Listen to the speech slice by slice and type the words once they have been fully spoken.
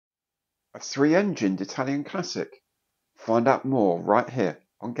A three-engined Italian classic? Find out more right here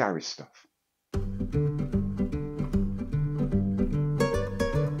on Gary's Stuff.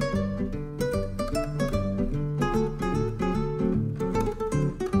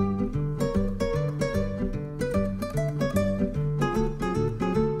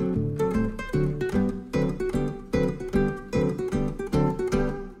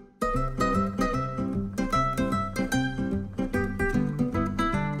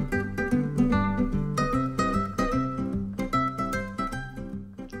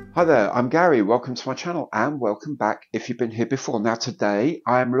 Hi there, I'm Gary. Welcome to my channel and welcome back if you've been here before. Now today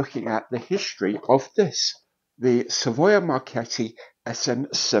I am looking at the history of this, the Savoia Marchetti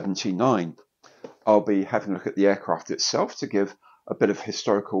SM.79. I'll be having a look at the aircraft itself to give a bit of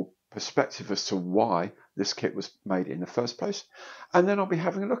historical perspective as to why this kit was made in the first place. And then I'll be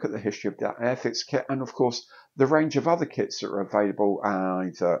having a look at the history of that Airfix kit and of course the range of other kits that are available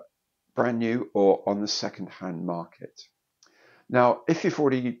either brand new or on the second-hand market. Now, if you've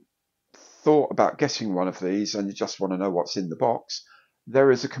already thought about getting one of these and you just want to know what's in the box, there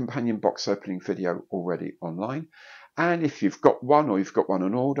is a companion box opening video already online. And if you've got one or you've got one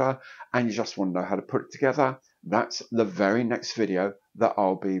on order and you just want to know how to put it together, that's the very next video that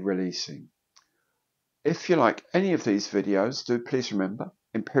I'll be releasing. If you like any of these videos, do please remember,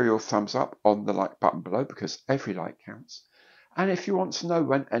 imperial thumbs up on the like button below because every like counts. And if you want to know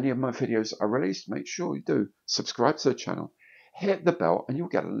when any of my videos are released, make sure you do subscribe to the channel. Hit the bell and you'll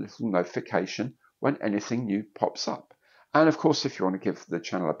get a little notification when anything new pops up. And of course, if you want to give the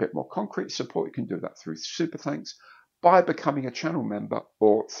channel a bit more concrete support, you can do that through Super Thanks, by becoming a channel member,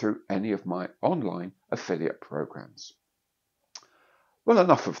 or through any of my online affiliate programs. Well,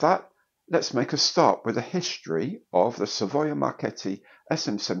 enough of that. Let's make a start with the history of the Savoia Marchetti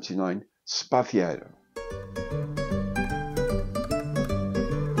SM.79 Savoia.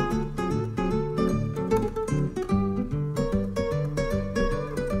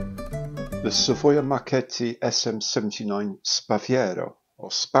 The Savoia Marchetti SM.79 Savoia, or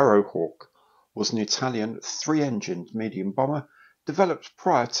Sparrowhawk, was an Italian three-engined medium bomber developed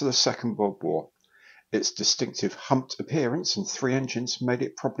prior to the Second World War. Its distinctive humped appearance and three engines made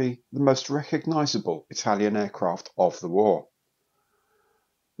it probably the most recognizable Italian aircraft of the war.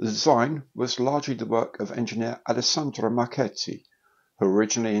 The design was largely the work of engineer Alessandro Marchetti, who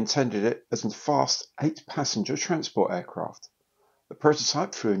originally intended it as a fast 8-passenger transport aircraft. The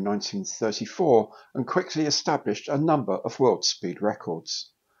prototype flew in 1934 and quickly established a number of world speed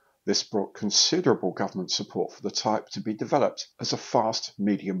records. This brought considerable government support for the type to be developed as a fast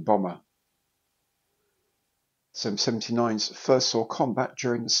medium bomber. SM-79s first saw combat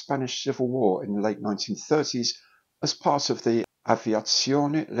during the Spanish Civil War in the late 1930s as part of the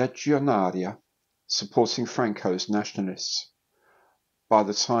Aviazione Legionaria, supporting Franco's nationalists. By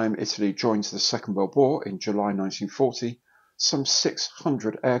the time Italy joined the Second World War in July 1940, some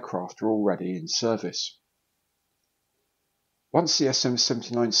 600 aircraft were already in service. Once the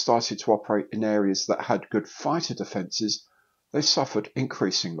SM-79 started to operate in areas that had good fighter defences, they suffered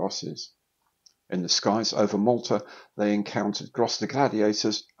increasing losses. In the skies over Malta, they encountered Gloucester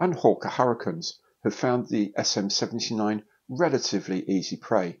Gladiators and Hawker Hurricanes, who found the SM-79 relatively easy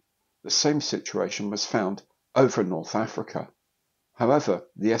prey. The same situation was found over North Africa. However,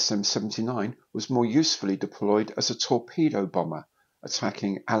 the SM-79 was more usefully deployed as a torpedo bomber,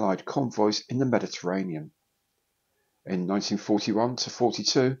 attacking Allied convoys in the Mediterranean. In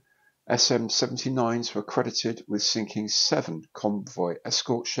 1941–42, SM-79s were credited with sinking 7 convoy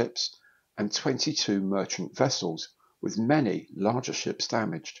escort ships and 22 merchant vessels, with many larger ships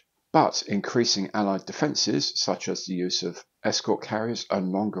damaged. But increasing Allied defences, such as the use of escort carriers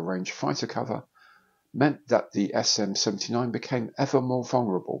and longer-range fighter cover, meant that the SM-79 became ever more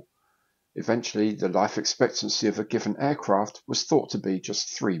vulnerable. Eventually, the life expectancy of a given aircraft was thought to be just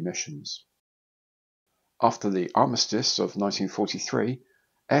 3 missions. After the armistice of 1943,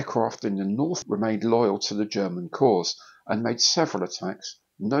 aircraft in the north remained loyal to the German cause and made several attacks,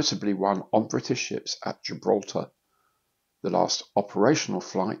 notably one on British ships at Gibraltar. The last operational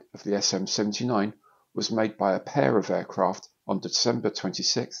flight of the SM-79 was made by a pair of aircraft on December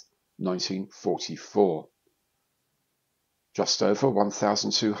 26, 1944. Just over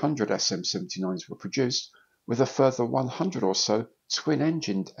 1,200 SM-79s were produced, with a further 100 or so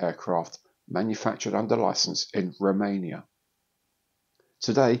twin-engined aircraft manufactured under license in Romania.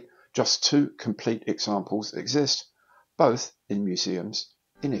 Today, just 2 complete examples exist, both in museums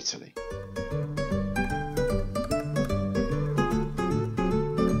in Italy.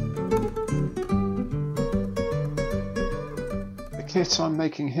 The kit I'm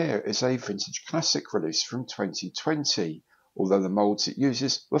making here is a vintage classic release from 2020, although the moulds it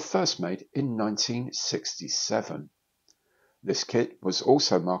uses were first made in 1967. This kit was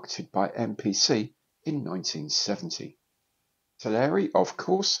also marketed by MPC in 1970. Teleri, of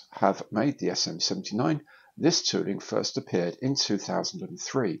course, have made the SM79. This tooling first appeared in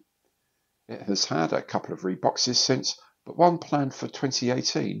 2003. It has had a couple of reboxes since, but one planned for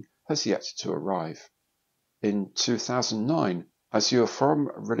 2018 has yet to arrive. In 2009, Azure Forum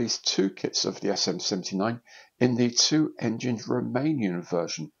released two kits of the SM79 in the two-engined Romanian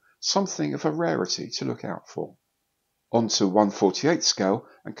version, something of a rarity to look out for. On to 1/48 scale,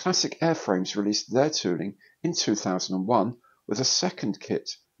 and Classic Airframes released their tooling in 2001 with a second kit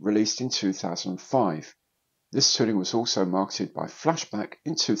released in 2005. This tooling was also marketed by Flashback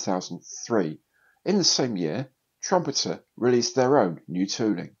in 2003. In the same year, Trumpeter released their own new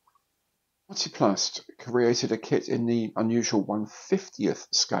tooling. Multiplast created a kit in the unusual 1/50th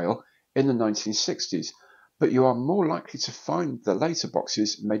scale in the 1960s, but you are more likely to find the later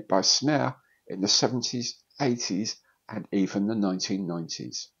boxes made by Snare in the 70s, 80s, and even the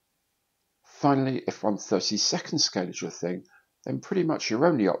 1990s. Finally, if 1/32nd scale is your thing, then pretty much your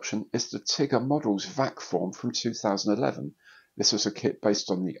only option is the Tigger Models VAC form from 2011. This was a kit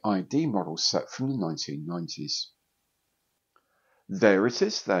based on the ID model set from the 1990s. There it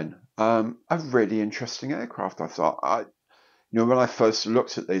is then. A really interesting aircraft, I thought. When I first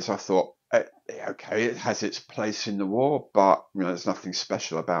looked at these, I thought, okay, it has its place in the war, but there's nothing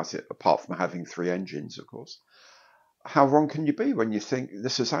special about it apart from having three engines, of course. How wrong can you be when you think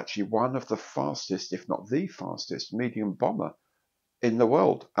this is actually one of the fastest, if not the fastest, medium bomber in the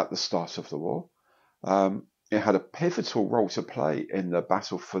world at the start of the war? It had a pivotal role to play in the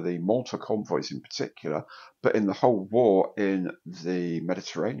battle for the Malta convoys in particular, but in the whole war in the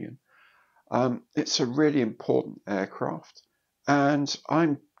Mediterranean. It's a really important aircraft, and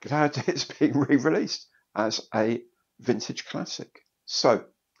I'm glad it's being re-released as a vintage classic. So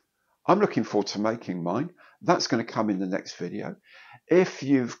I'm looking forward to making mine. That's going to come in the next video. If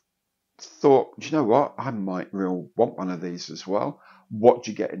you've thought, do you know what, I might really want one of these as well, what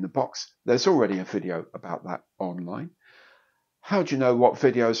do you get in the box? There's already a video about that online. How do you know what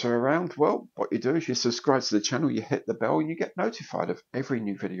videos are around? Well, what you do is you subscribe to the channel, you hit the bell, and you get notified of every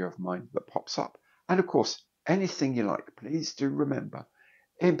new video of mine that pops up. And of course, anything you like, please do remember,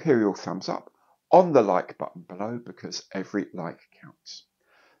 Imperial thumbs up on the like button below, because every like counts.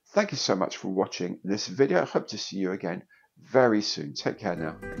 Thank you so much for watching this video. I hope to see you again very soon. Take care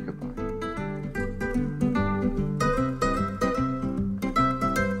now, and goodbye.